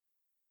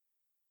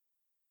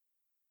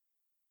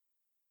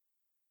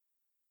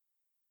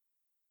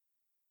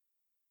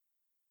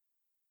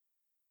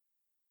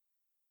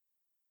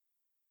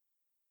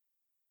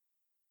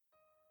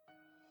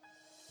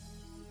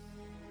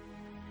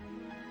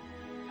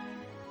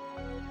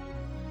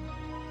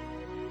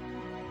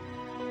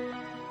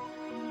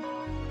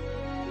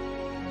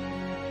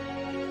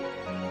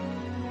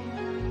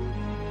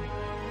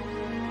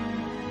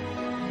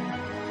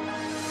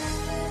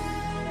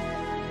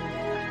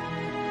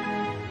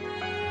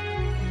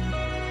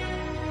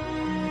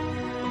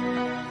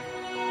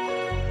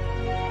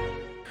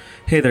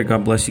Hey there,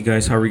 God bless you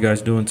guys. How are you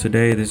guys doing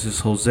today? This is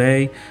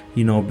Jose,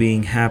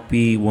 being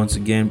happy once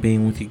again,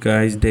 being with you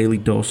guys. Daily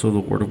Dose of the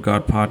Word of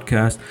God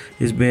podcast.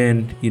 It's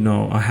been,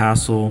 a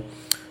hassle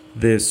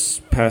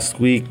this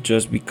past week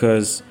just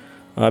because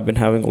I've been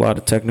having a lot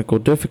of technical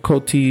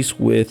difficulties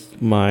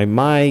with my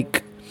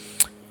mic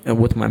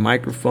and with my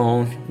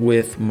microphone,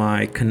 with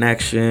my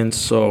connection.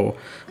 So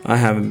I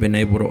haven't been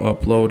able to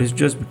upload. It's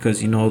just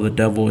because, the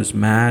devil is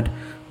mad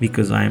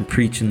because I am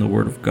preaching the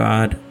Word of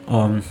God,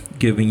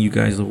 giving you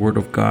guys the Word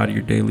of God,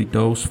 your daily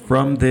dose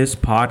from this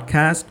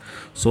podcast.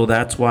 So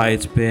that's why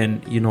it's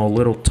been, a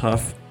little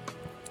tough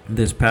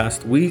this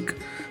past week.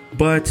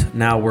 But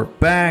now we're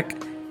back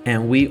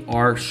and we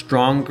are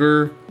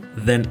stronger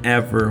than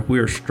ever. We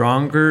are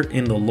stronger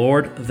in the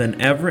Lord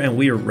than ever, and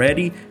we are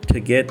ready to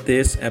get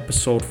this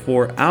episode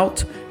 4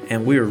 out,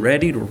 and we are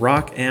ready to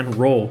rock and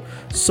roll.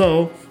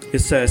 So it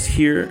says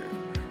here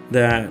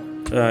that,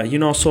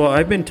 so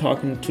I've been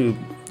talking to,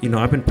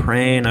 I've been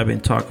praying, I've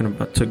been talking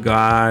to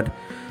God,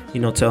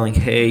 telling,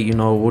 hey,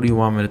 what do you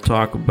want me to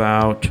talk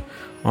about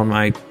on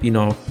my,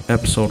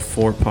 episode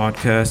 4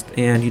 podcast?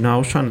 And, I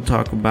was trying to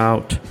talk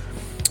about,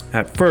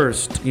 at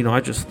first,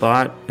 I just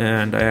thought,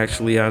 and I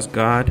actually asked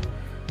God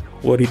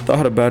what he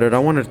thought about it. I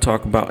wanted to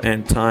talk about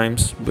end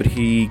times, but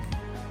he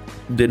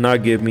did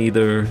not give me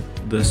the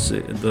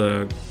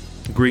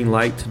green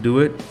light to do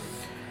it.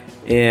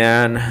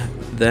 And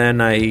then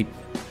I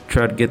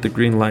tried to get the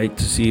green light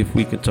to see if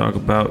we could talk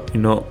about,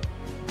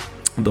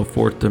 the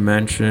fourth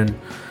dimension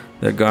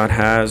that God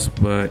has,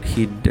 but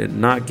he did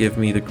not give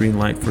me the green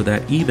light for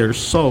that either.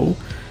 So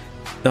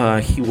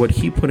what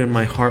he put in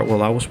my heart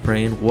while I was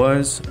praying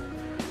was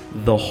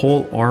the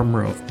whole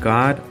armor of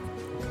God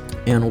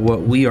and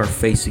what we are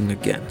facing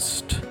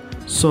against.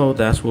 So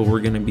that's what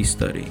we're going to be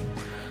studying.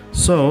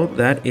 So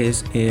that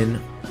is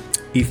in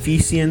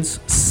Ephesians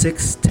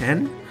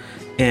 6:10,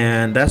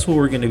 and that's what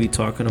we're going to be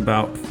talking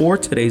about for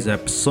today's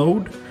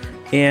episode.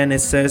 And it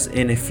says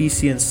in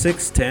Ephesians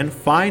 6:10,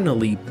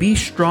 finally be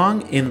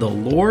strong in the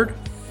Lord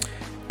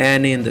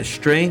and in the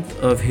strength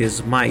of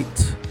his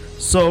might.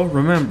 So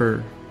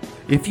remember,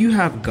 if you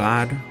have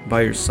God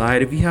by your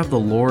side, if you have the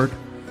Lord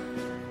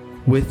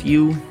with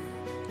you,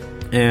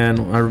 and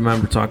I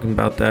remember talking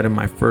about that in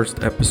my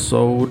first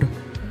episode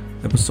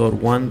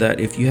 1, that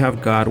if you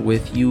have God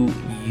with you,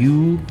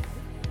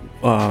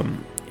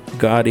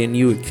 God in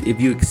you,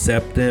 if you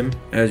accept him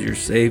as your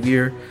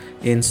Savior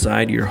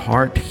inside your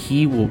heart,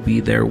 he will be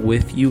there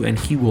with you, and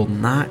he will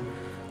not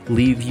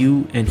leave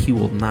you, and he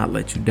will not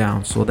let you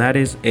down. So that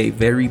is a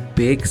very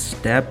big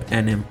step,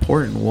 and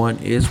important one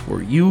is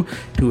for you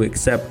to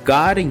accept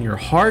God in your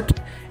heart,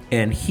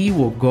 and he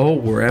will go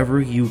wherever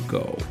you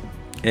go.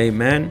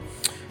 Amen.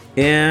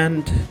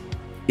 And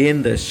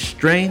in the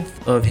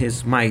strength of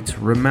his might,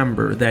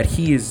 remember that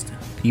he is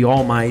the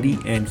Almighty,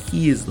 and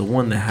he is the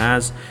one that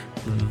has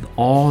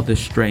all the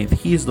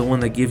strength. He is the one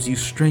that gives you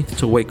strength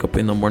to wake up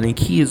in the morning.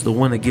 He is the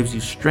one that gives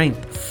you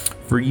strength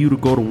for you to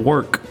go to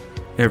work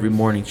every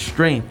morning,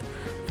 strength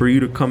for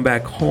you to come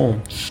back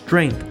home,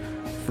 strength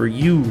for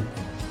you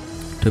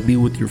to be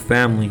with your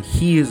family.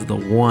 He is the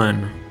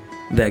one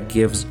that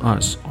gives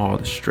us all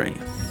the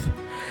strength.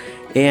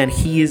 And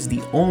he is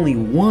the only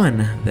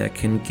one that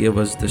can give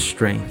us the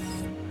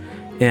strength.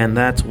 And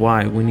that's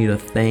why we need to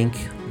thank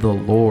the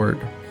Lord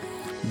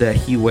that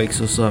he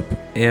wakes us up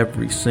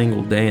every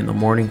single day in the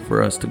morning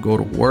for us to go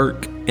to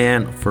work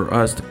and for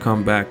us to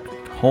come back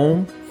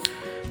home.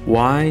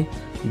 Why?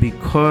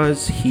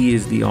 Because he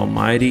is the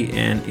Almighty,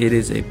 and it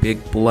is a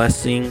big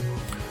blessing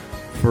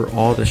for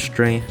all the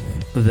strength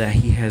that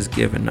he has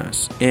given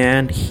us.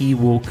 And he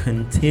will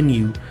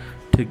continue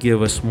to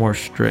give us more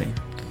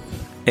strength.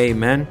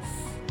 Amen.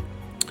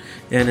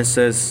 And it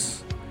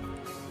says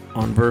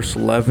on verse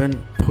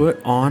 11, put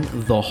on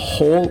the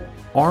whole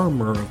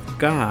armor of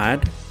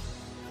God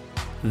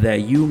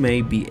that you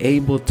may be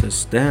able to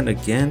stand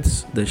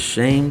against the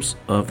shames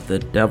of the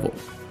devil.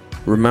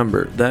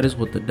 Remember, that is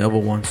what the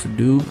devil wants to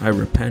do. I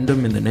repent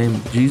him in the name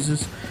of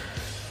Jesus.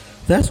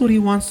 That's what he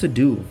wants to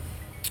do.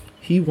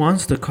 He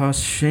wants to cause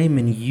shame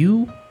in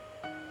you,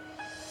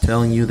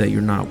 telling you that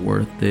you're not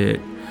worth it,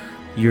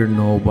 you're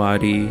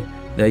nobody,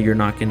 that you're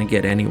not going to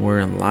get anywhere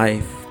in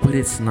life. But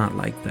it's not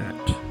like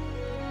that.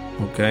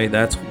 Okay,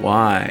 that's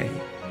why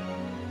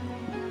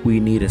we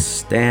need to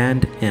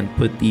stand and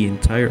put the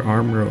entire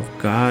armor of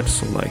God,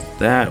 so like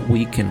that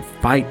we can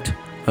fight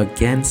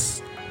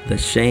against the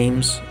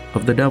shames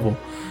of the devil.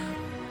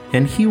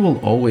 And he will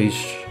always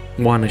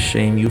want to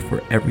shame you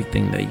for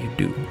everything that you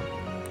do,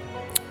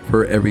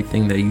 for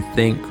everything that you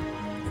think,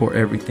 for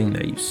everything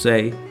that you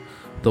say,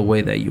 the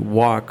way that you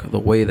walk, the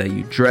way that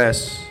you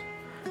dress.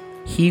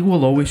 He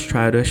will always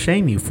try to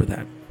shame you for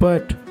that.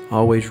 But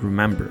always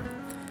remember,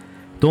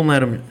 don't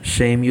let him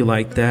shame you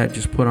like that.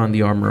 Just put on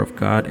the armor of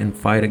God and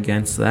fight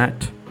against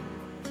that.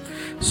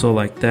 So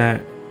like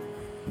that,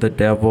 the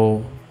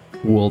devil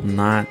will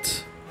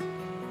not,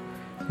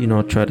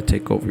 try to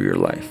take over your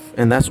life.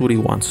 And that's what he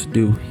wants to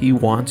do. He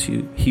wants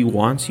you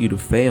to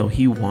fail.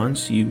 He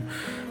wants you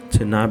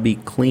to not be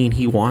clean.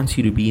 He wants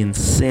you to be in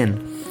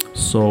sin.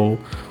 So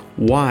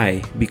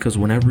Why? Because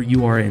whenever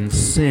you are in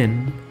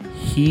sin,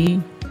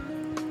 he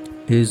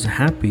is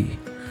happy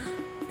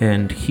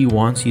and he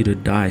wants you to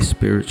die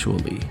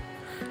spiritually.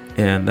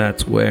 And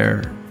that's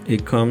where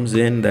it comes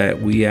in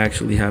that we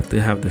actually have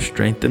to have the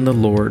strength in the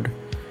Lord,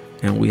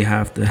 and we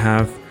have to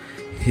have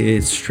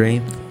his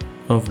strength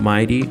of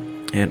mighty,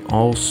 and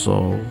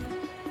also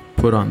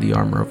put on the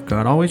armor of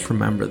God. Always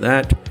remember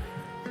that.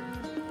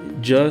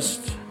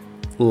 Just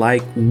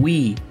like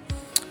we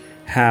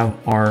have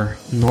our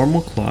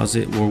normal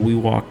closet where we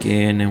walk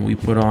in and we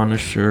put on a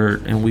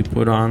shirt and we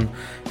put on,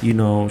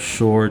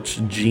 shorts,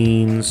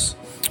 jeans,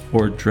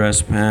 or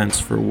dress pants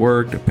for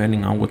work,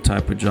 depending on what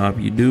type of job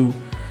you do,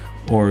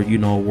 or,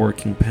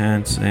 working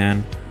pants.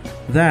 And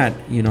that,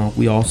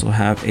 we also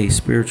have a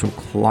spiritual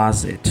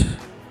closet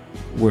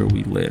where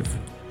we live.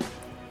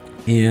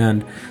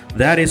 And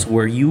that is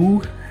where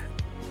you,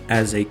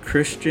 as a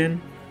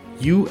Christian,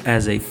 you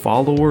as a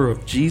follower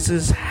of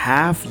Jesus,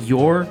 have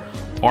your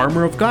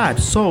armor of God.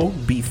 So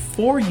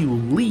before you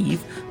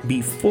leave,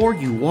 before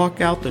you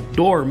walk out the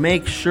door,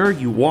 make sure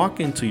you walk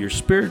into your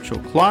spiritual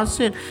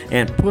closet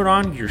and put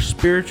on your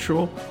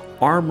spiritual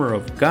armor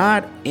of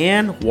God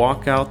and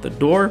walk out the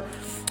door.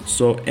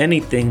 So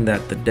anything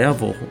that the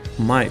devil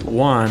might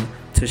want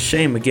to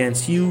shame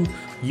against you,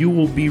 you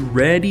will be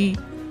ready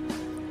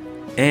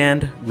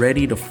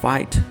to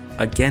fight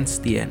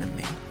against the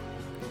enemy.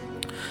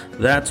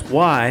 That's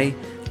why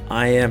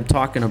I am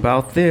talking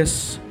about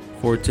this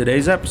for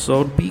today's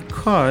episode,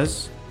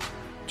 because,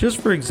 just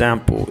for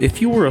example,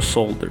 if you were a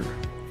soldier,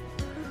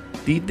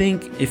 do you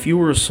think if you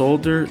were a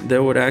soldier, they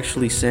would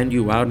actually send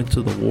you out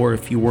into the war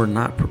if you were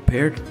not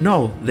prepared?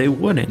 No, they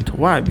wouldn't.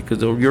 Why?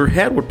 Because your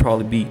head would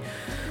probably be,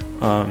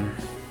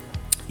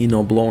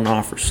 blown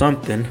off or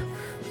something.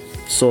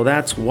 So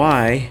that's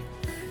why,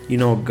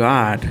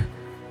 God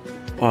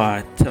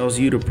tells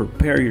you to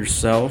prepare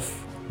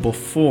yourself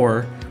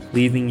before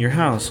leaving your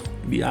house.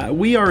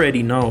 We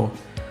already know,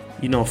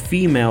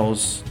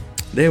 females,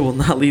 they will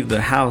not leave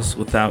the house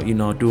without,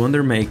 doing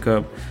their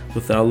makeup,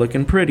 without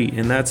looking pretty.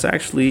 And that's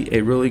actually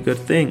a really good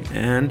thing.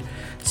 And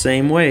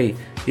same way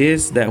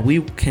is that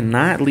we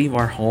cannot leave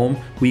our home.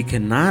 We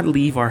cannot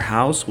leave our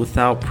house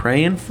without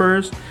praying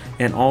first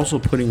and also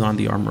putting on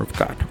the armor of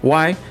God.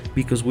 Why?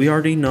 Because we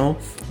already know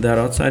that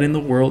outside in the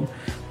world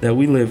that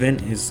we live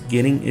in is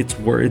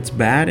it's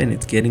bad, and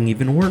it's getting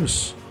even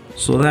worse.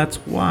 So that's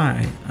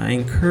why I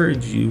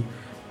encourage you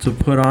to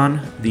put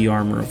on the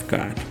armor of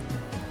God.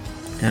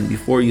 And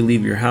before you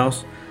leave your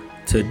house,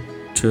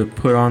 to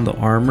put on the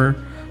armor,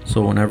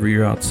 so whenever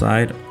you're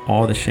outside,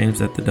 all the shames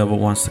that the devil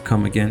wants to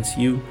come against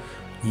you,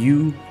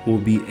 you will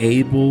be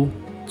able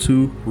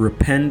to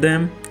repent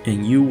them,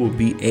 and you will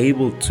be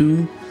able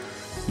to,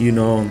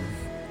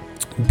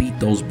 beat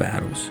those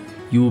battles.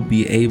 You will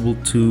be able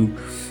to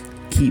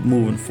keep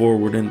moving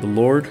forward in the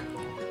Lord.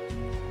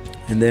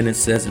 And then it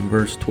says in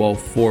verse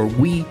 12, for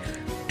we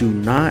do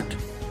not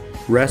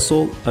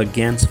wrestle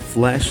against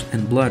flesh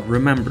and blood.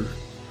 Remember,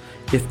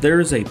 if there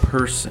is a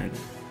person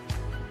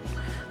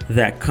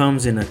that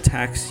comes and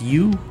attacks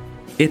you,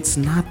 it's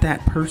not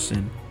that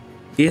person.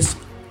 It's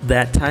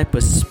that type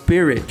of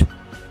spirit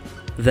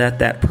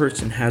that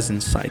person has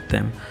inside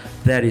them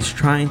that is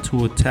trying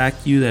to attack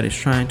you, that is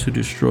trying to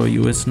destroy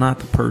you. It's not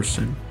the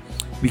person.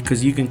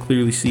 Because you can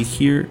clearly see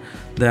here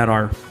that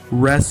our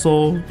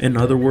wrestle, in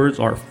other words,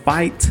 our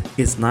fight,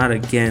 is not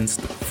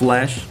against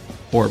flesh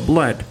or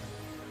blood.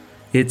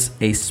 It's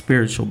a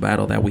spiritual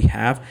battle that we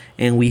have,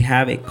 and we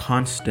have it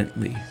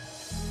constantly.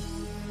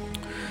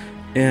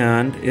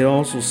 And it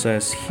also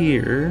says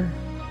here,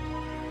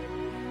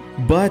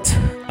 but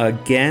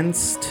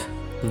against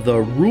the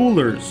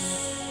rulers,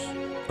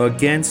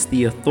 against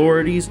the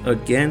authorities,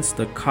 against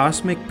the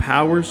cosmic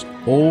powers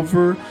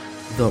over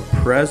the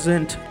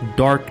present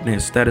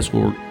darkness. That is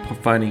what we're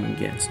fighting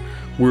against.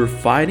 We're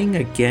fighting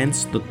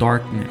against the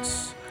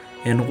darkness.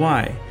 And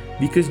why?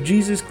 Because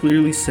Jesus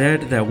clearly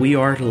said that we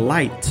are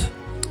light,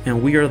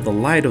 and we are the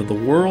light of the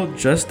world,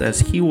 just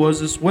as he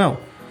was as well.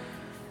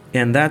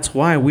 And that's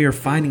why we are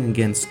fighting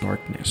against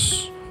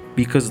darkness,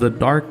 because the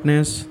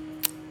darkness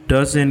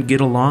doesn't get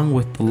along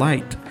with the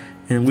light.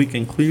 And we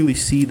can clearly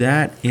see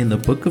that in the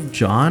book of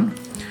John.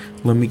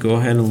 Let me go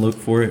ahead and look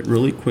for it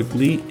really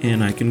quickly,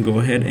 and I can go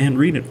ahead and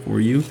read it for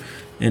you.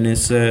 And it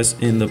says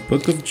in the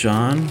book of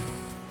John,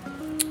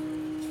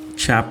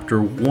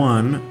 chapter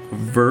 1,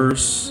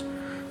 verse,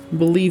 I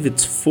believe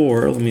it's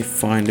 4. Let me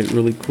find it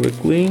really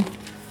quickly.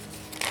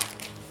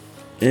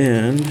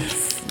 And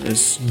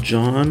it's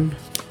John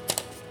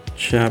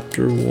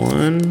chapter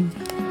 1.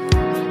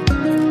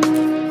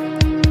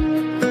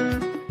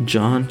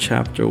 John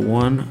chapter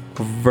 1,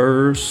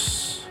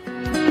 verse,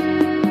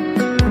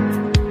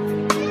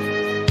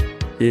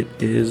 it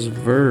is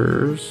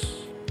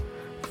verse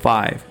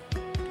 5.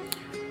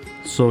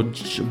 So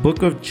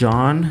book of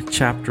John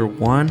chapter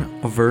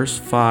 1, verse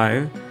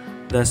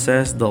 5, that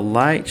says, the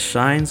light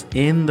shines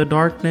in the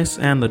darkness,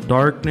 and the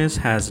darkness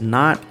has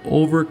not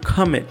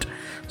overcome it.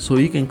 So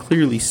you can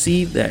clearly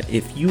see that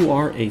if you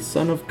are a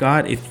son of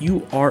God, if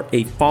you are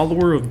a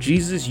follower of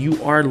Jesus,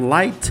 you are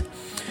light.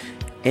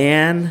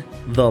 and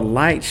the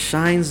light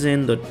shines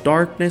in the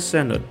darkness,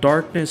 and the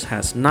darkness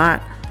has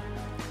not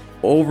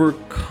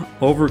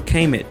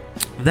overcame it.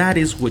 That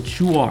is what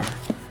you are.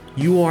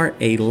 You are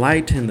a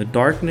light in the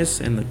darkness,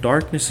 and the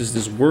darkness is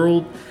this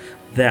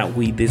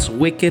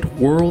wicked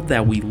world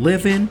that we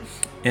live in.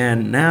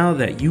 And now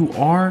that you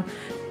are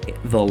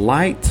the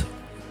light,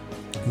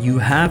 you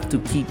have to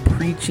keep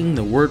preaching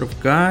the word of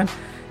God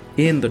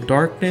in the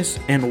darkness.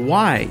 And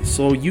why?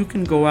 So you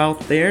can go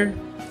out there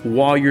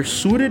while you're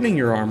suited in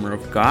your armor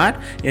of God,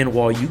 and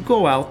while you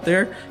go out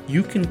there,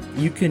 you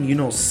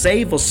can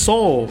save a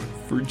soul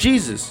for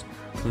Jesus.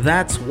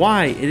 That's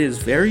why it is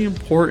very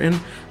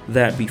important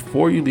that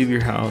before you leave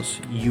your house,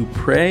 you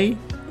pray.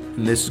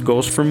 And this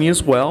goes for me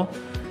as well.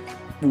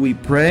 We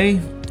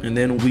pray, and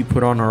then we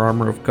put on our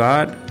armor of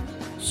God.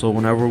 So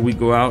whenever we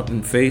go out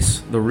and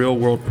face the real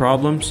world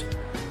problems,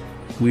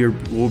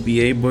 we'll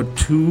be able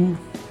to,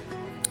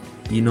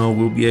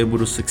 we'll be able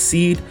to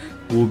succeed.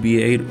 We'll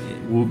be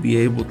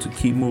able to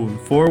keep moving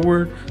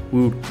forward.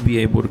 We'll be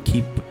able to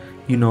keep,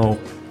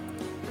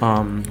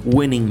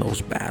 winning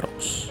those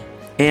battles.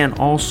 And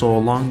also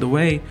along the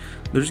way,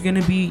 there's going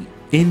to be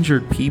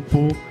injured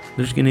people.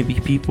 There's going to be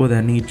people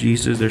that need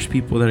Jesus. There's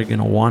people that are going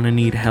to want to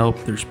need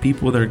help. There's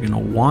people that are going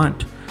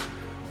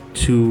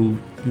to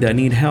that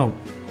need help.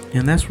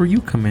 And that's where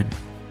you come in.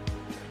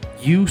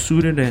 You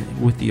suited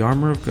with the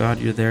armor of God,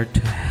 you're there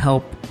to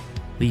help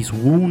these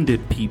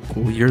wounded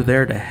people. You're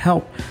there to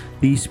help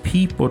these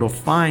people to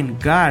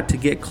find God, to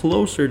get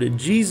closer to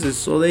Jesus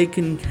so they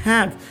can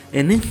have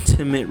an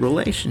intimate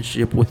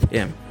relationship with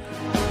Him.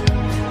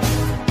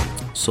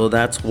 So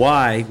that's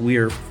why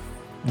we're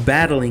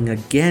battling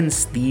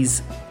against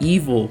these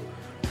evil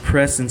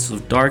presence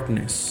of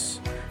darkness.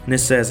 And it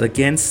says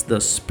against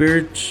the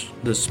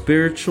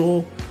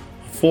spiritual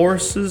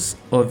forces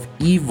of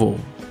evil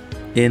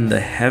in the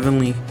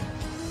heavenly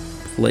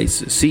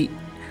places. See,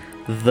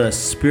 the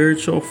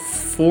spiritual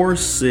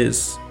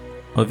forces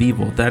of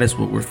evil, that is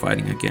what we're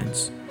fighting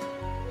against.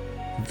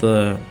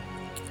 The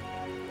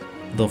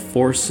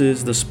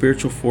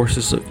spiritual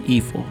forces of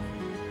evil,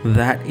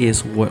 that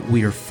is what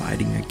we are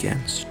fighting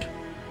against.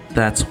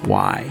 That's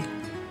why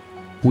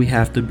we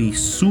have to be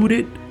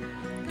suited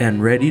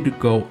and ready to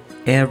go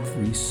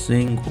every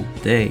single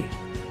day,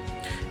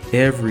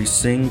 every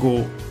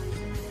single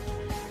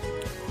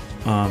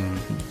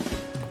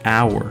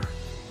hour,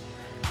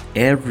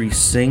 every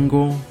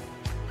single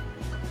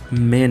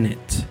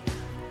minute,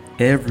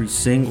 every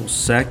single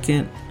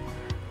second.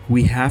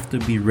 We have to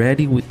be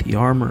ready with the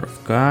armor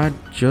of God,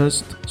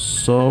 just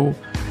so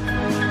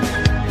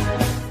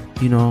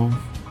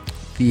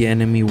the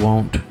enemy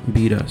won't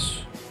beat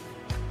us.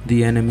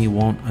 The enemy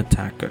won't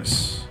attack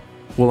us.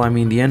 Well,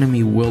 the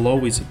enemy will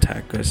always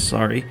attack us,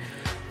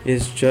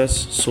 It's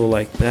just so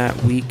like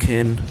that we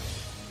can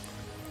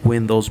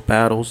win those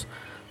battles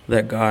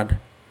that God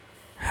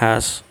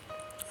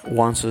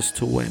wants us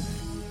to win.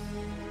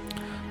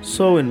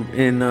 So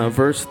in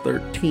verse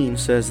 13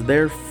 says,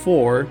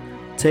 therefore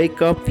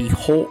take up the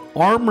whole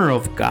armor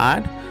of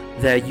God,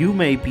 that you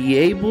may be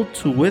able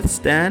to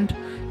withstand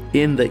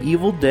in the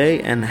evil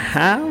day, and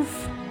having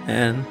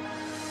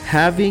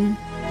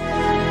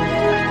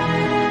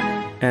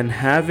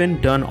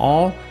done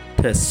all,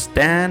 to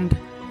stand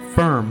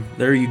firm.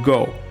 There you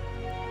go.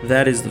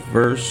 That is the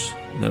verse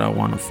that I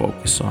want to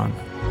focus on.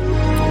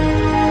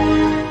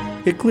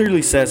 It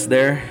clearly says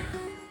there,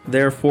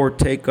 therefore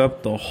take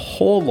up the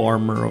whole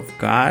armor of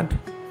God,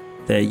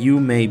 that you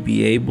may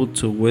be able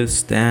to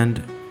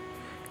withstand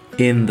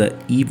in the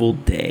evil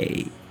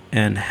day,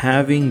 and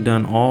having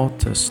done all,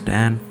 to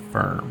stand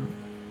firm.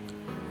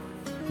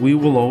 We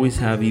will always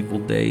have evil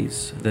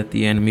days that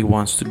the enemy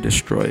wants to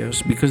destroy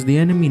us, because the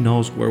enemy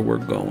knows where we're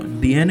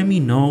going. The enemy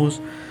knows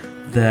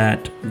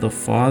that the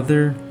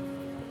Father,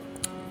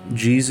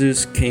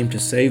 Jesus, came to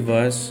save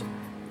us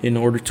in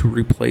order to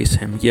replace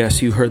Him.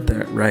 Yes, you heard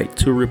that right,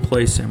 to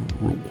replace Him.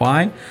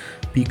 Why?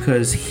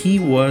 Because He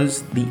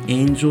was the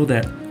angel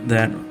that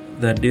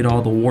did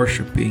all the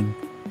worshiping.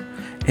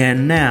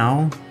 And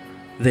now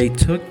they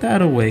took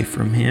that away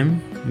from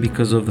Him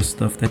because of the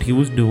stuff that He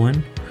was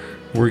doing.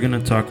 We're going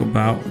to talk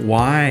about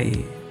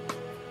why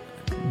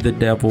the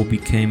devil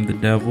became the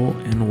devil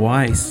and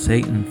why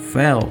Satan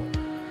fell.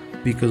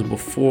 Because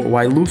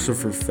why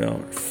Lucifer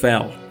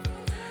fell.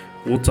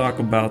 We'll talk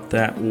about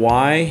that,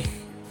 why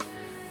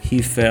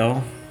he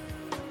fell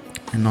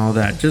and all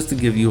that, just to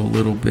give you a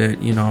little bit,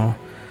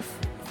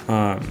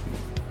 a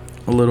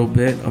little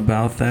bit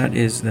about that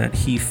is that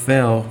he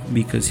fell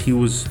because he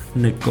was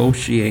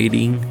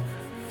negotiating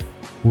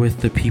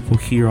with the people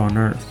here on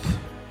earth.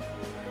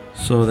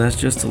 So that's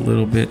just a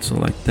little bit. So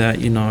like that,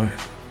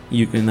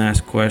 you can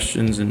ask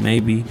questions, and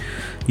maybe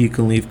you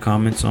can leave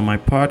comments on my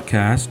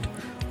podcast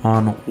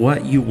on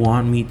what you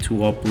want me to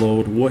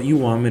upload, what you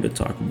want me to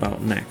talk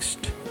about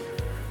next.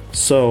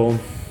 So,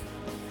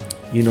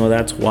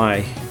 that's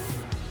why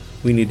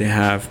we need to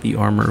have the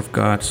armor of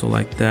God. So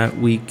like that,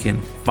 we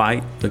can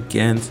fight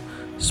against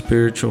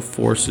spiritual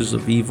forces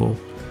of evil.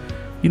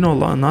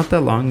 Not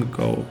that long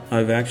ago,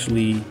 I've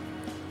actually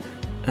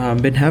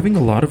been having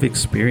a lot of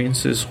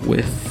experiences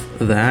with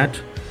that,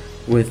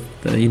 with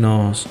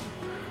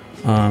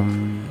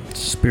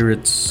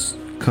spirits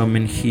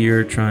coming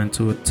here trying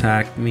to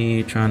attack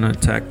me, trying to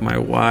attack my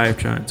wife,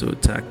 trying to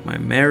attack my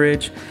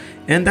marriage.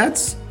 And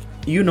that's,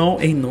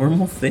 a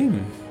normal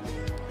thing.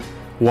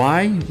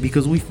 Why?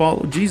 Because we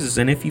follow Jesus.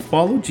 And if you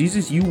follow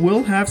Jesus, you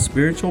will have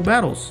spiritual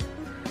battles.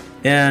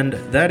 And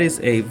that is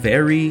a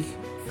very,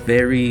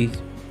 very,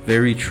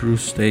 very true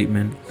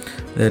statement.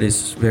 That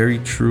is very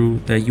true,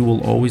 that you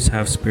will always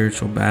have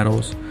spiritual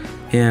battles.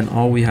 And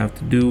all we have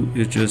to do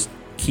is just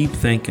keep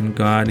thanking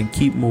God and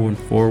keep moving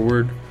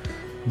forward,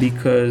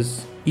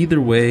 because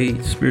either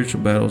way, spiritual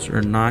battles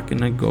are not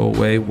going to go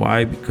away.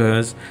 Why?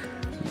 Because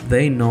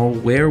they know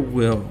where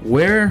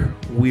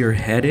we're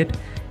headed,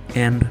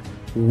 and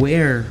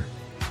why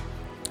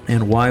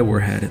we're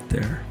headed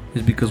there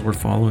is because we're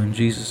following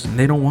Jesus, and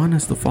they don't want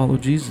us to follow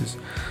Jesus.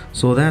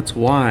 So that's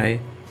why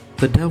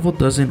the devil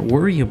doesn't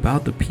worry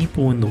about the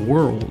people in the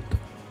world.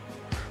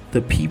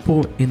 The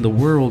people in the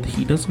world,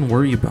 he doesn't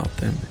worry about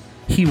them.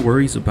 He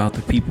worries about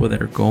the people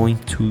that are going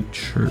to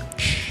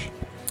church.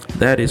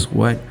 That is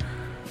what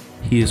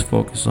he is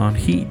focused on.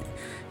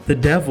 The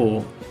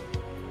devil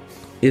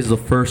is the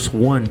first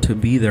one to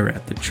be there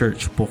at the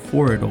church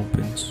before it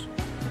opens.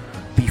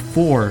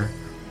 Before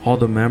all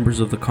the members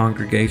of the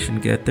congregation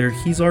get there,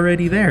 he's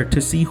already there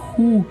to see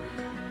who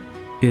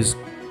is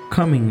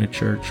coming to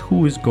church,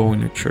 who is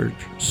going to church.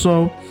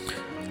 So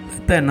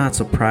let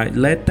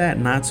that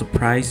not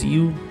surprise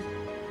you,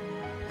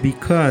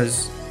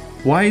 because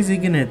why is he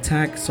going to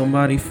attack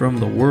somebody from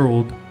the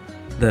world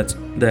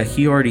that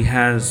he already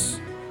has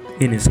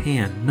in his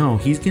hand? No,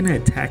 he's going to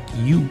attack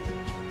you,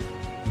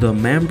 the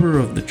member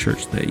of the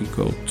church that you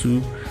go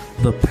to,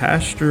 the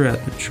pastor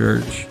at the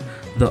church,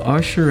 the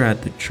usher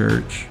at the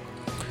church,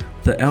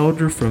 the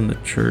elder from the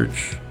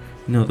church,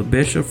 the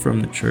bishop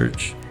from the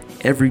church,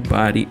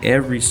 everybody,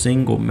 every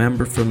single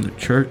member from the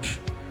church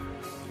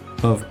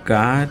of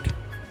God,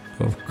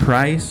 of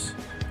Christ.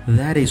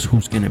 That is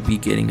who's going to be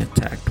getting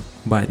attacked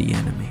by the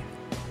enemy.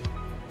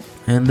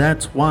 And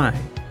that's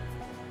why,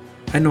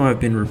 I know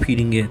I've been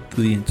repeating it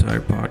through the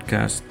entire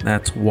podcast,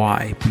 that's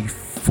why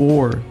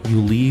before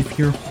you leave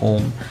your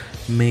home,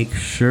 make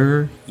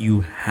sure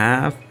you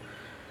have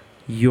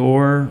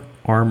your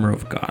armor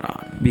of God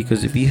on.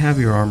 Because if you have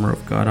your armor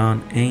of God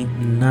on, ain't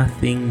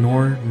nothing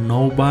nor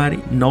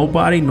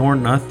nobody nor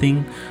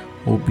nothing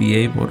will be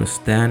able to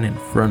stand in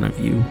front of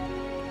you.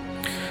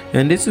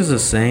 And this is a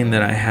saying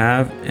that I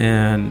have,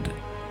 and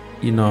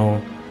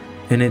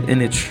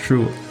it's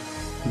true,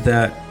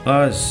 that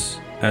us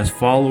as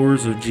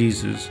followers of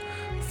Jesus,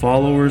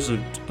 followers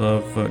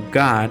of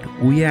God,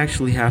 we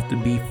actually have to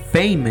be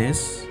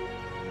famous,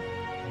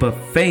 but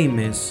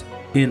famous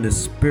in the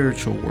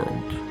spiritual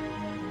world.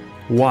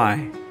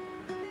 Why?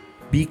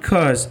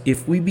 Because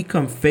if we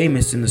become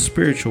famous in the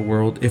spiritual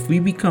world, if we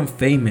become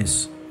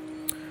famous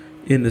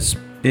in the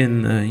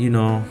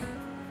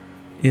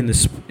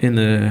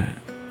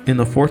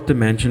fourth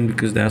dimension,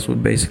 because that's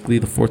what basically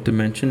the fourth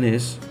dimension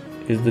is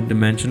the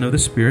dimension of the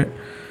spirit,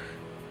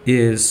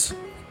 is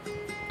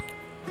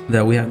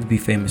that we have to be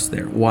famous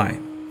there. Why?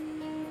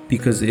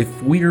 Because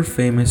if we are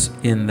famous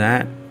in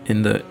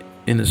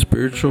the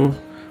spiritual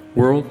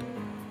world,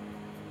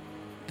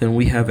 then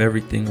we have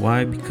everything.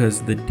 Why?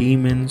 Because the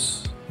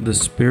demons, the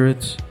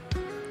spirits,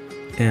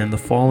 and the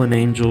fallen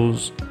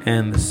angels,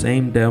 and the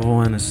same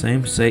devil and the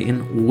same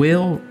Satan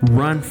will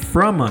run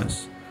from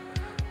us,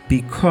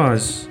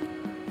 because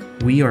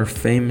we are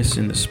famous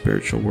in the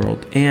spiritual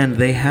world. And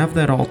they have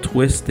that all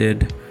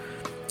twisted.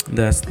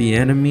 That's the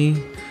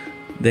enemy.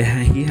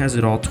 He has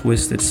it all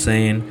twisted,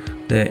 saying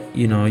that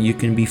you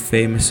can be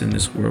famous in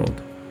this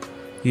world,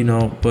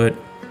 but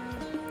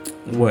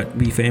what,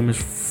 be famous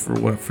for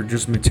what? For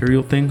just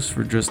material things,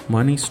 for just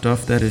money,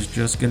 stuff that is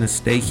just gonna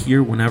stay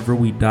here whenever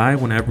we die,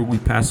 whenever we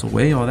pass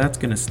away, all that's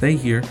gonna stay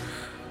here.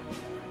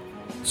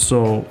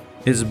 So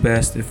it's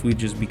best if we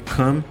just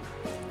become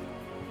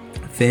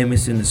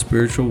famous in the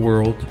spiritual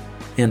world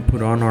and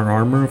put on our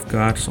armor of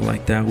God, so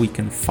like that we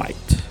can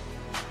fight.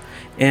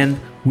 And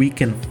we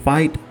can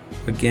fight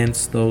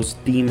against those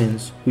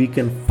demons. We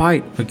can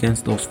fight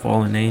against those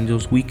fallen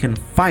angels. We can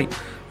fight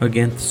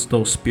against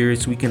those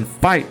spirits. We can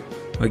fight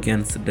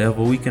against the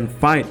devil. We can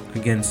fight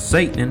against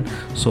Satan.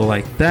 So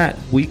like that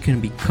we can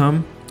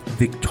become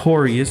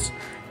victorious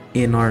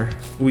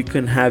we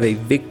can have a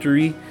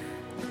victory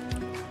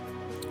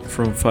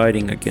from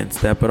fighting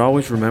against that. But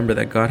always remember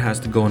that God has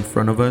to go in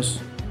front of us,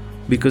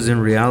 because in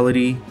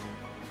reality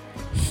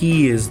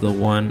he is the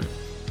one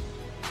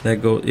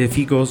that if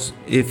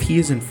he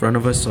is in front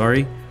of us,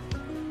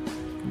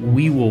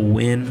 we will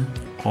win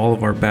all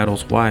of our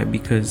battles. Why?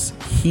 Because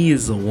he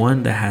is the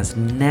one that has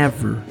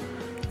never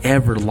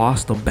ever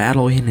lost a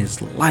battle in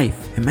his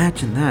life.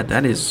 Imagine that.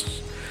 That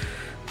is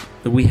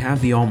that we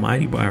have the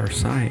Almighty by our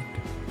side.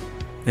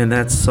 And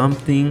that's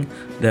something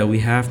that we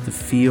have to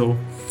feel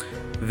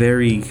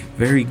very,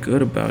 very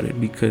good about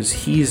it, because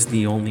he is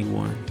the only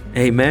one.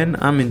 Amen.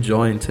 I'm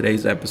enjoying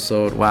today's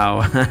episode.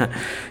 Wow.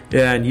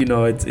 Yeah, and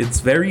it's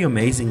very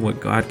amazing what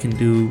God can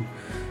do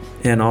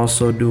and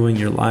also doing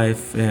your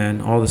life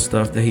and all the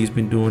stuff that he's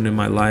been doing in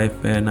my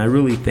life. And I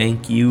really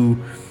thank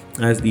you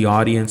as the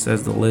audience,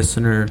 as the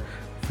listener,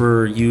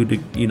 for you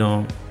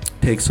to,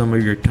 take some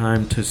of your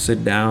time to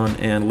sit down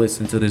and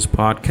listen to this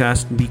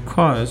podcast,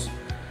 because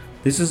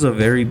this is a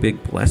very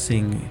big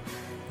blessing,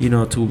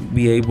 to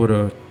be able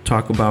to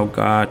talk about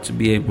God, to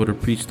be able to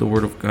preach the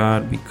word of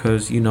God,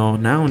 because,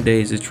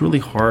 nowadays it's really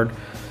hard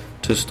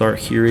to start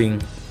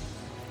hearing,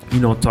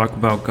 talk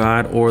about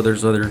God, or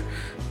there's other,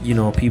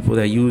 people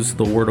that use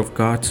the word of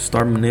God to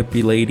start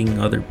manipulating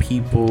other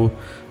people,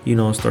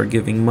 start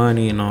giving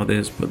money and all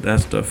this. But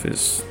that stuff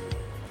is,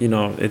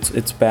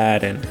 it's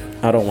bad, and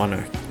I don't want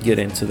to get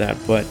into that.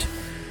 But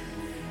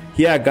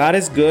yeah, God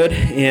is good,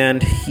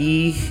 and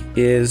he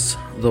is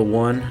the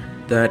one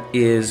that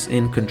is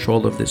in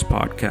control of this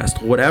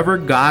podcast. Whatever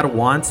God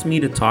wants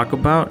me to talk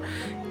about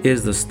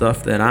is the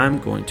stuff that I'm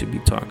going to be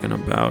talking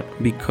about,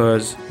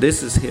 because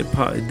this is his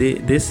podcast.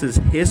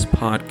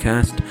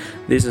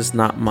 This is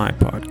not my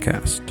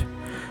podcast.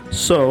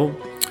 So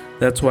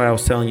that's why I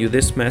was telling you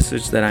this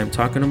message that I'm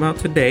talking about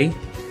today.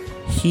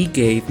 He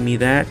gave me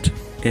that,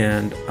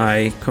 and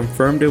I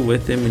confirmed it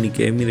with him, and he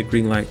gave me the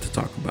green light to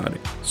talk about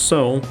it.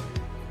 So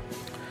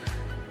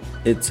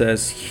it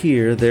says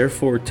here,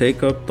 therefore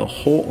take up the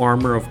whole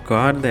armor of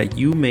God, that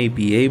you may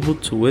be able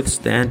to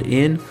withstand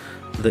in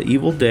the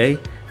evil day,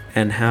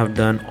 and have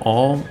done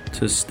all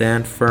to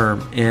stand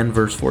firm. And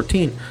verse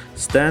 14,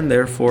 stand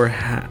therefore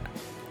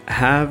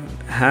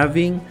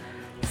having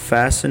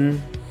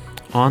fastened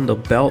on the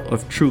belt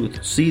of truth.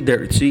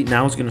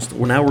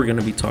 Now we're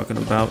gonna be talking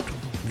about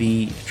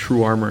the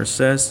true armor. It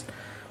says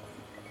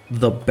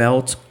the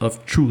belt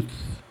of truth.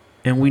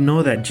 And we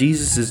know that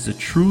Jesus is the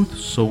truth,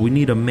 so we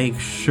need to make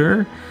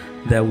sure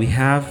that we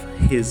have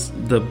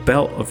the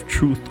belt of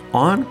truth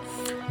on.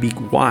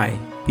 Why?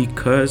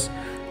 Because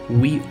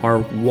we are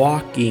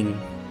walking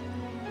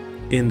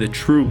in the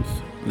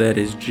truth that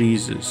is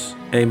Jesus.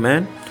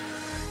 Amen.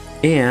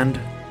 And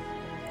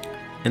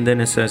then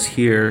it says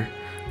here,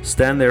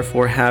 stand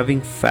therefore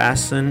having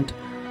fastened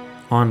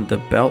on the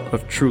belt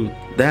of truth.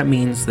 That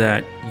means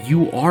that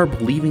you are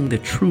believing the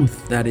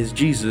truth that is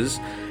Jesus,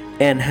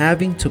 and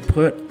having to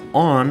put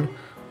on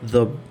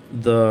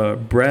the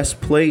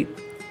breastplate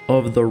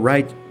of the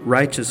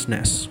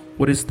righteousness.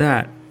 What is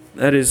that?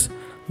 That is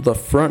the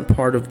front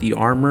part of the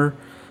armor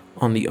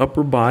on the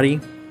upper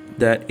body.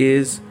 That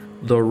is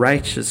the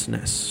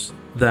righteousness,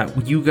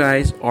 that you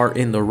guys are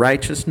in the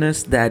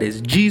righteousness that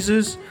is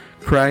Jesus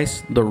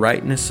Christ. The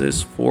rightness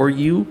is for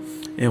you,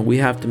 and we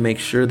have to make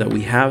sure that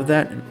we have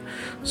that,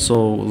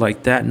 so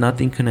like that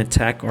nothing can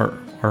attack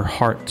our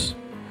hearts.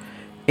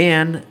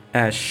 And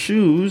as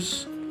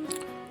shoes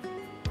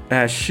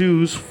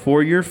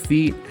for your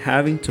feet,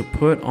 having to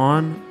put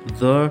on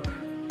the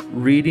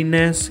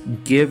readiness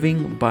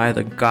given by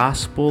the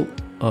gospel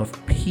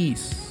of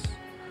peace.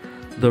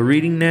 The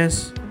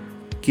readiness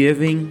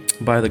giving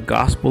by the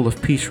gospel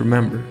of peace.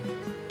 Remember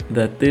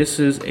that this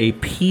is a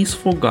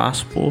peaceful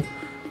gospel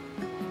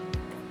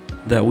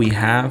that we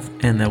have,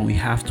 and that we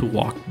have to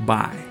walk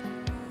by.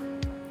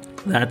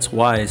 That's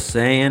why it's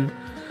saying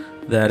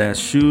that as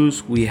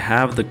shoes we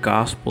have the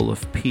gospel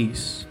of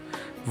peace.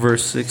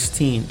 Verse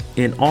 16,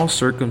 in all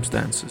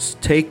circumstances,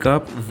 take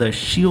up the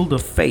shield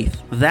of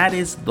faith. That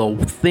is the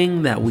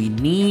thing that we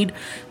need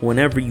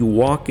whenever you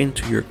walk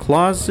into your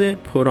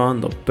closet. Put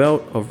on the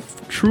belt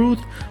of truth,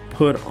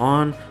 put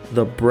on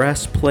the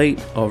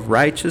breastplate of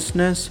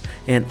righteousness,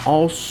 and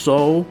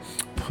also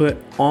put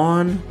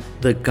on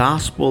the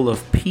gospel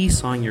of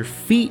peace on your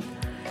feet,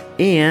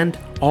 and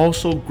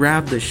also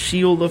grab the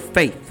shield of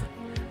faith.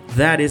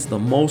 That is the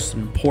most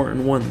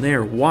important one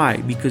there. Why?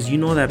 Because you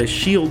know that a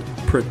shield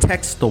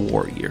protects the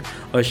warrior.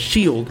 A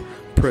shield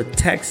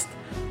protects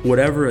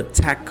whatever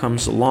attack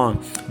comes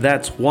along.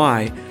 That's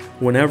why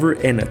whenever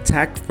an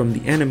attack from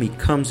the enemy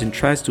comes and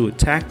tries to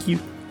attack you,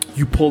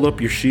 you pull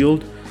up your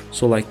shield.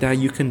 So like that,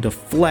 you can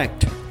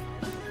deflect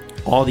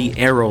all the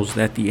arrows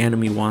that the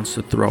enemy wants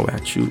to throw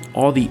at you.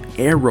 All the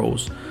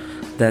arrows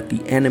that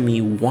the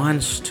enemy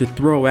wants to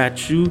throw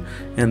at you.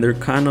 And they're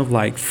kind of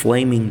like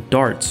flaming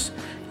darts,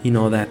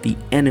 that the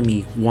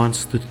enemy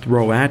wants to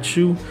throw at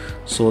you.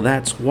 So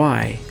that's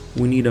why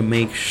we need to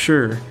make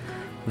sure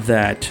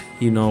that,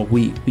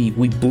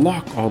 we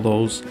block all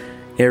those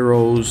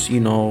arrows,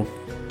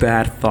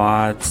 bad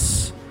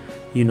thoughts,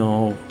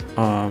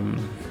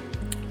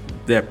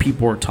 that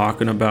people are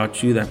talking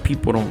about you, that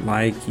people don't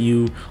like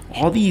you,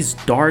 all these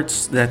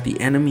darts that the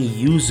enemy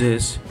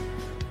uses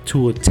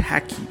to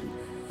attack you.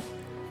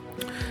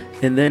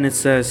 And then it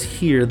says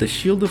here, the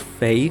shield of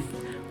faith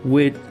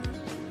with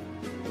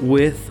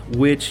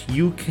which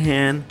you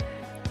can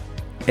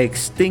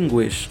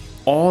extinguish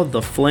all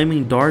the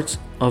flaming darts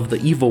of the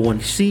evil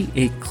one. See,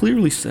 it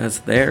clearly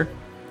says there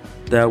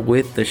that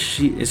with the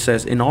it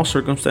says in all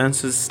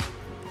circumstances,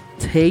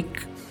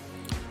 take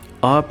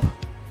up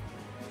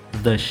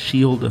the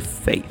shield of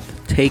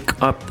faith.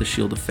 Take up the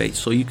shield of faith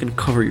so you can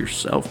cover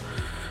yourself,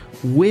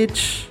 with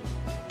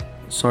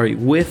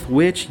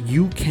which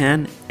you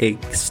can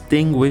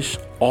extinguish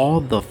all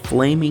the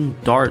flaming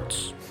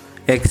darts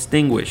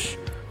extinguish.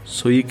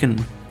 So you can,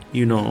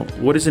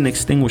 what is an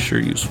extinguisher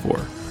used for?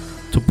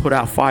 To put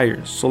out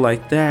fires. So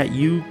like that,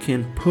 you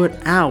can put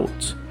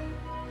out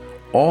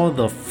all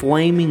the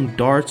flaming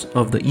darts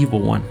of the evil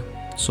one.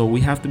 So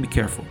we have to be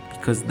careful,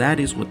 because that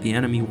is what the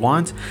enemy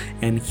wants,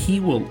 and he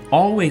will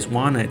always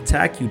want to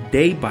attack you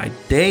day by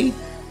day.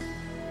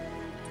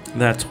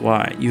 That's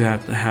why you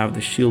have to have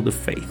the shield of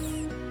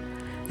faith.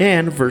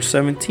 And verse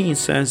 17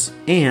 says,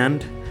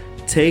 and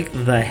take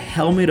the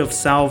helmet of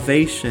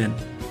salvation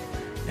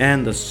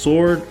and the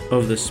sword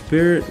of the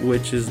Spirit,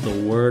 which is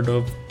the word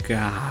of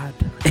God.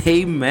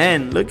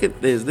 Amen. Look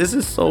at this. This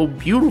is so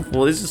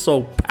beautiful. This is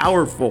so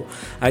powerful.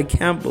 I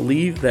can't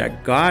believe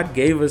that God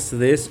gave us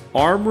this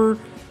armor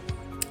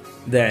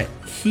that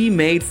he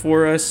made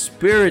for us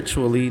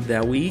spiritually,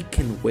 that we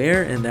can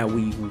wear and that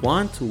we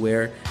want to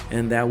wear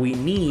and that we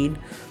need.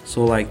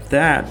 So like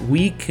that,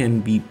 we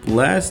can be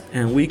blessed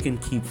and we can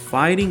keep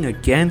fighting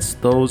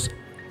against those,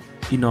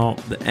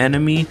 the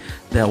enemy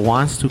that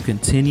wants to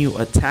continue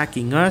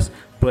attacking us.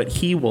 But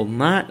he will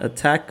not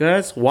attack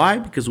us. Why?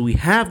 Because we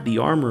have the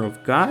armor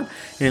of God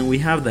and we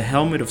have the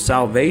helmet of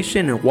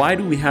salvation. And why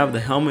do we have the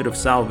helmet of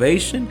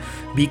salvation?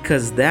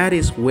 Because that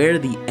is where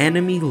the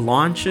enemy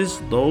launches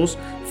those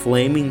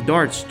flaming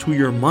darts to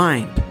your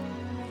mind.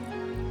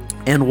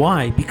 And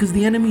why? Because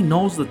the enemy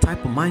knows the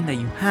type of mind that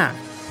you have.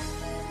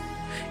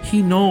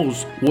 He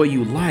knows what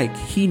you like.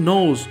 He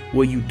knows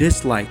what you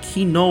dislike.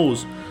 He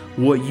knows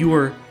what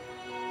you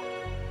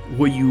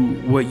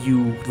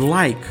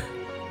like.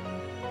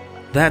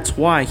 That's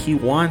why he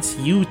wants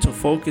you to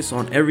focus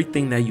on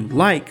everything that you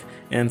like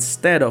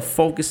instead of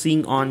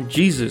focusing on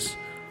Jesus.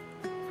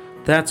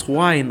 That's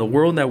why in the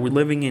world that we're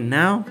living in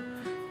now,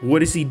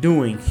 what is he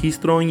doing? He's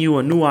throwing you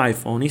a new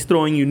iPhone. He's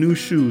throwing you new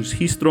shoes.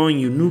 He's throwing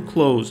you new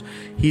clothes.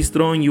 He's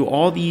throwing you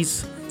all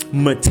these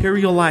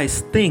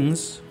materialized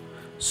things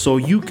so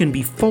you can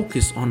be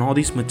focused on all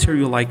these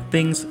material-like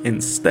things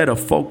instead of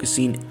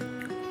focusing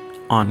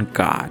on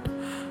God.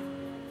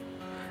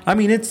 I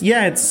mean,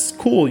 it's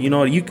cool.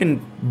 You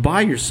can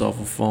buy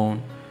yourself a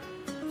phone.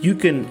 You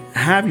can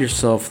have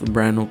yourself a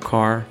brand new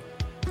car.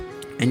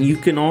 And you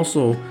can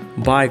also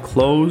buy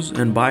clothes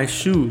and buy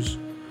shoes.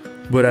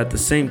 But at the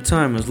same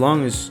time, as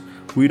long as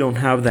we don't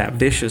have that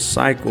vicious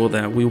cycle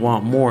that we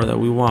want more,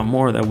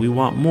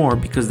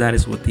 because that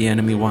is what the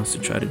enemy wants to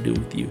try to do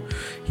with you.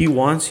 He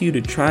wants you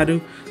to try to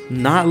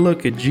not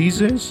look at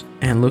Jesus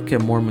and look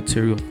at more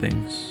material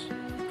things.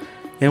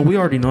 And we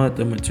already know that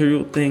the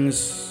material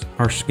things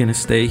are going to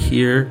stay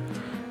here,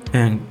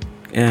 and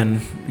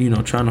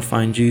trying to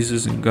find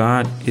Jesus and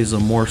God is a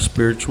more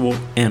spiritual,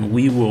 and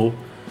we will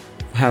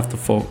have to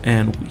focus.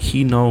 And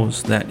he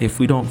knows that if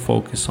we don't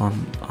focus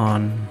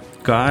on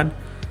God,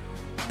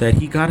 that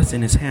he got us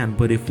in his hand.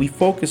 But if we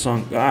focus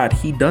on God,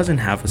 he doesn't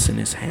have us in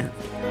his hand.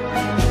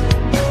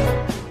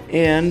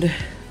 And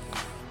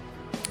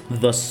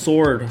the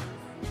sword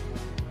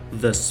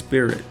of the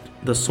Spirit,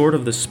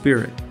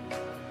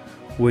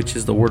 which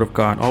is the word of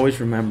God. Always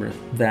remember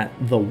that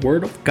the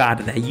word of God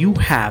that you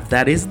have,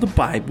 that is the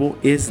Bible,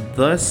 is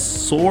the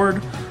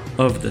sword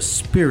of the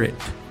Spirit.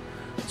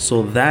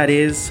 So that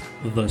is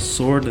the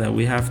sword that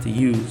we have to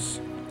use,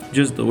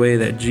 just the way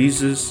that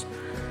Jesus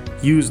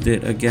used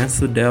it against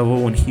the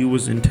devil when he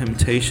was in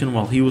temptation,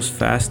 while he was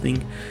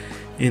fasting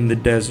in the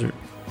desert.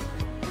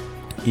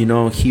 He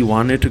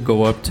wanted to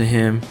go up to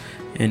him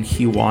and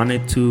he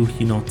wanted to,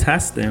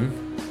 test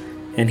him.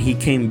 And he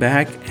came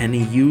back and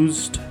he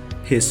used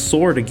his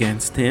sword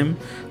against him,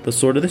 the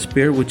sword of the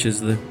Spirit, which is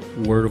the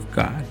word of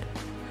God.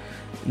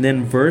 And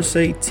then verse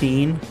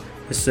 18,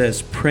 it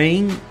says,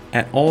 praying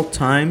at all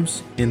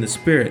times in the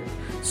Spirit.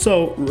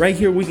 So right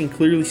here we can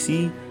clearly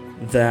see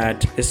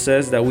that it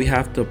says that we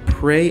have to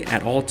pray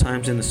at all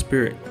times in the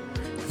Spirit.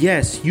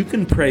 Yes, you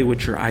can pray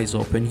with your eyes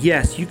open.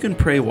 Yes, you can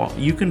pray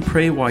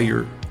while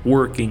you're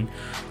working.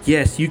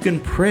 Yes, you can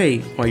pray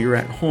while you're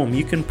at home.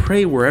 You can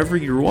pray wherever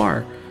you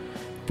are.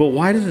 But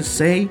why does it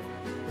say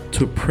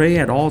to pray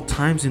at all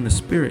times in the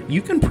Spirit?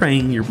 You can pray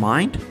in your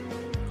mind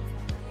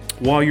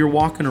while you're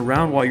walking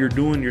around, while you're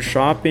doing your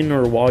shopping,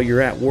 or while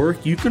you're at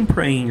work. You can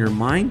pray in your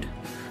mind,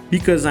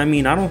 because I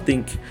don't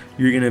think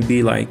you're gonna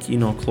be like,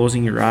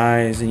 closing your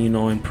eyes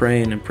and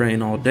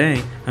praying all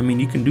day.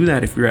 You can do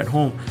that if you're at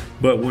home.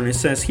 But when it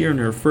says here, and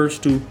it refers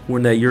to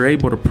when that you're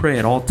able to pray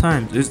at all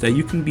times, is that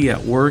you can be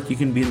at work, you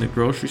can be in the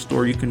grocery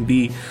store, you can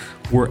be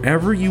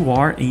wherever you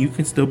are, and you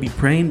can still be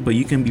praying, but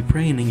you can be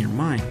praying in your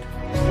mind.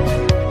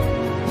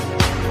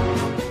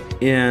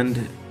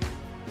 And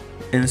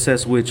it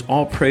says, which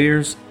all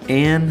prayers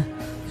and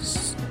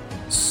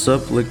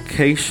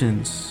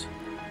supplications,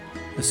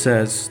 it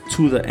says,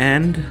 to the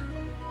end,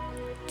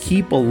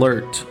 keep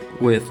alert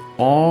with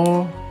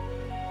all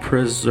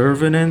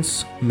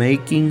perseverance,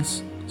 making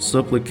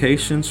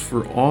supplications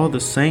for all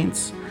the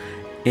saints,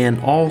 and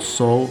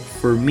also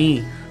for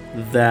me,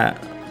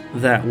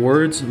 that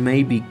words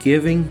may be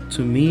given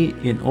to me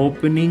in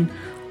opening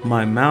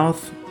my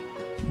mouth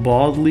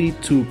boldly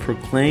to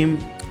proclaim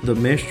the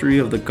mystery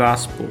of the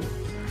gospel,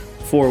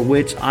 for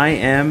which I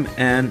am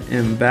an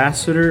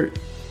ambassador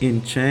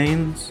in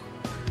chains,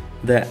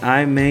 that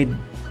I may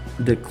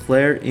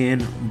declare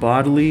in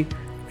bodily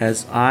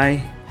as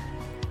I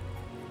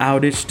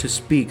outage to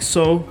speak.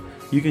 So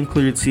you can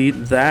clearly see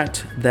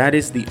that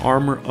is the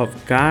armor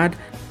of God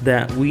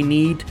that we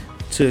need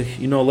to,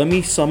 let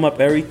me sum up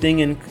everything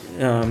in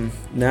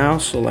now,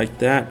 so like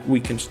that we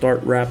can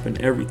start wrapping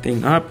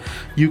everything up.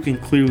 You can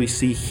clearly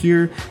see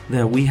here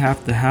that we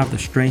have to have the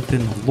strength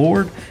in the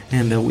Lord,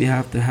 and that we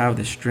have to have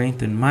the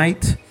strength and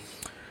might,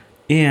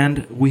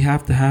 and we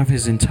have to have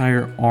his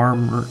entire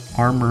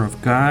armor of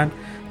God.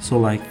 So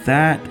like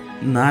that,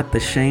 not the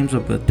shames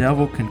of the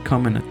devil can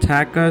come and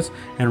attack us.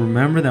 And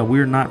remember that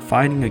we're not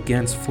fighting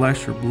against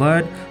flesh or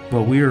blood,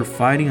 but we are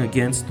fighting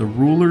against the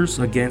rulers,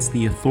 against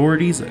the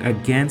authorities,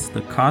 against the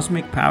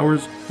cosmic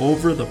powers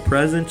over the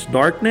present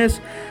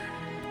darkness.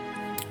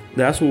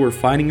 That's what we're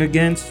fighting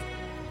against.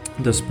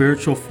 The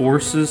spiritual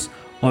forces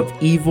of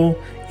evil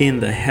in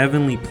the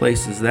heavenly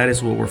places. That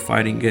is what we're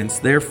fighting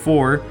against.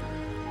 Therefore,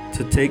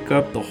 to take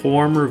up the whole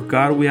armor of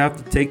God, we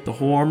have to take the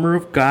whole armor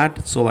of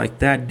God. So like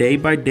that, day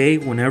by day,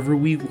 whenever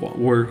we go to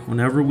work,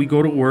 whenever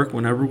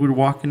we're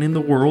walking in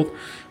the world,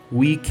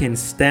 we can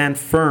stand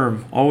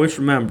firm. Always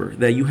remember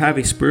that you have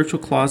a spiritual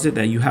closet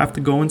that you have to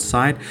go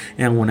inside,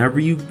 and whenever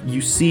you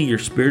see your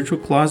spiritual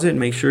closet,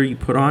 make sure you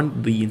put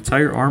on the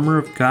entire armor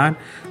of God.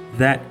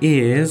 That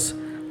is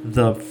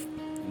the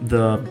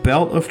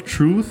belt of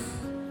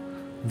truth,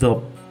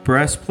 the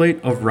breastplate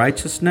of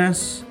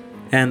righteousness,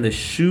 and the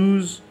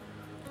shoes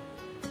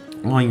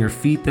on your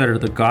feet that are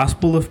the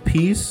gospel of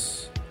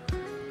peace,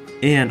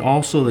 and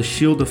also the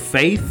shield of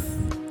faith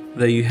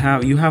that you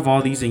have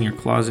all these in your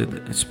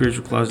closet,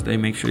 spiritual closet. They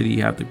make sure that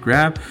you have to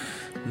grab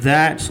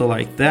that. So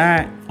like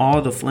that,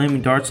 all the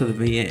flaming darts of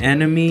the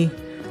enemy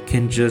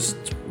can just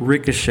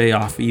ricochet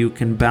off of you,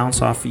 can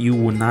bounce off of you,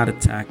 will not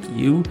attack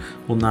you,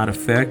 will not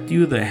affect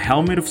you. The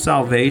helmet of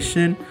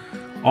salvation,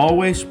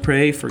 always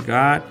pray for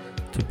God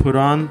to put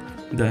on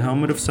the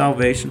helmet of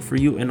salvation for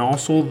you, and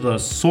also the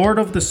sword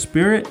of the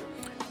Spirit,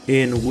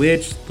 in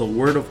which the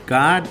word of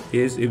God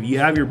is. If you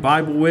have your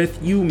Bible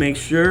with you, make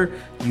sure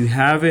you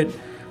have it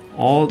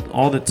all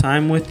the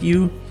time with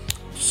you.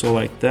 So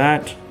like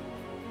that,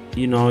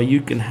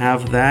 you can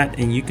have that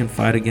and you can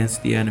fight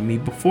against the enemy.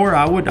 Before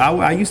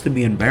I used to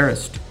be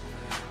embarrassed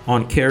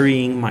on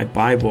carrying my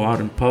Bible out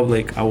in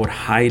public. I would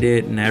hide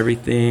it and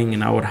everything,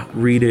 and I would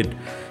read it,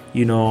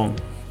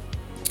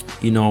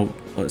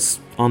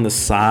 on the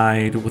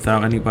side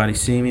without anybody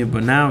seeing me.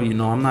 But now,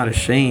 I'm not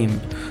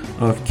ashamed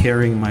of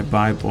carrying my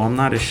Bible. I'm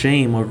not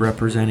ashamed of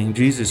representing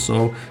Jesus.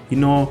 So,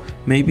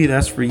 maybe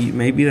that's for you.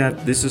 Maybe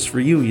that this is for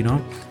you,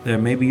 that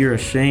maybe you're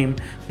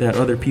ashamed that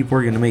other people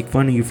are going to make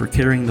fun of you for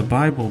carrying the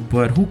Bible.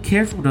 But who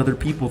cares what other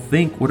people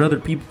think, what other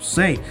people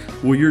say?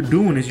 What you're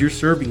doing is you're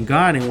serving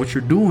God, and what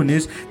you're doing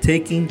is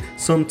taking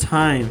some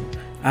time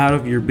out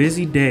of your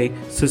busy day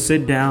to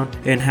sit down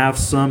and have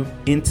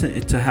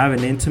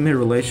an intimate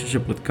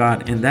relationship with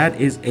God. And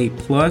that is a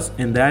plus,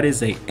 and that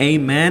is a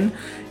amen.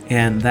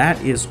 And that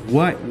is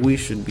what we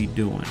should be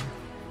doing.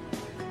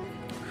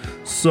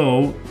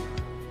 So,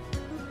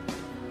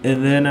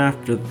 and then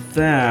after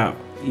that,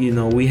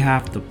 we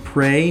have to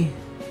pray.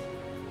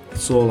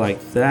 So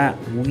like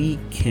that, we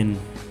can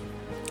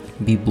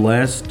be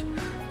blessed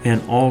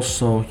and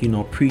also,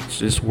 preach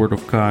this word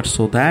of God.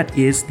 So that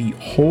is the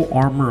whole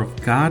armor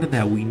of God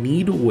that we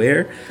need to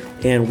wear.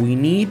 And we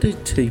need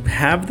to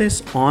have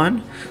this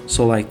on.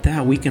 So like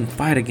that, we can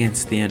fight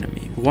against the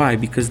enemy. Why?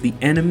 Because the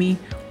enemy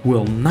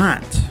will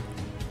not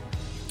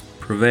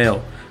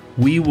prevail.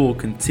 We will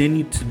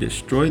continue to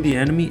destroy the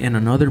enemy. And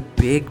another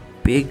big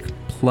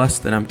plus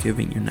that I'm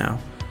giving you now,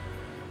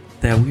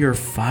 that we are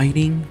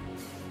fighting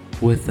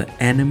with the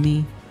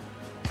enemy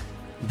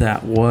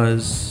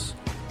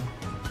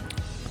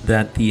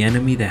that the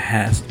enemy that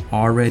has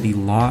already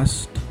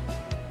lost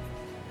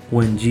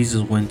when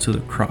Jesus went to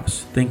the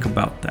cross. Think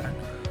about that.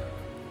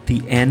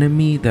 The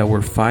enemy that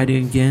we're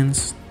fighting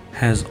against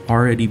has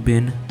already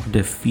been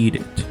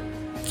defeated.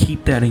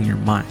 Keep that in your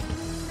mind.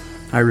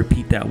 I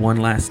repeat that one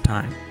last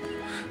time.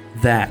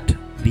 That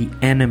the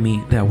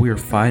enemy that we're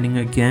fighting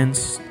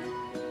against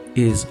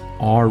is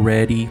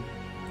already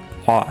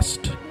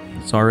lost.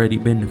 It's already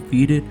been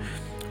defeated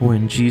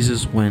when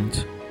Jesus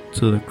went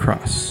to the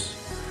cross.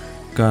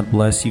 God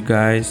bless you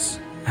guys.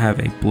 Have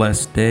a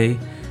blessed day,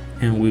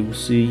 and we will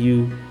see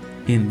you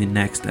in the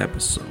next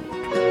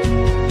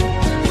episode.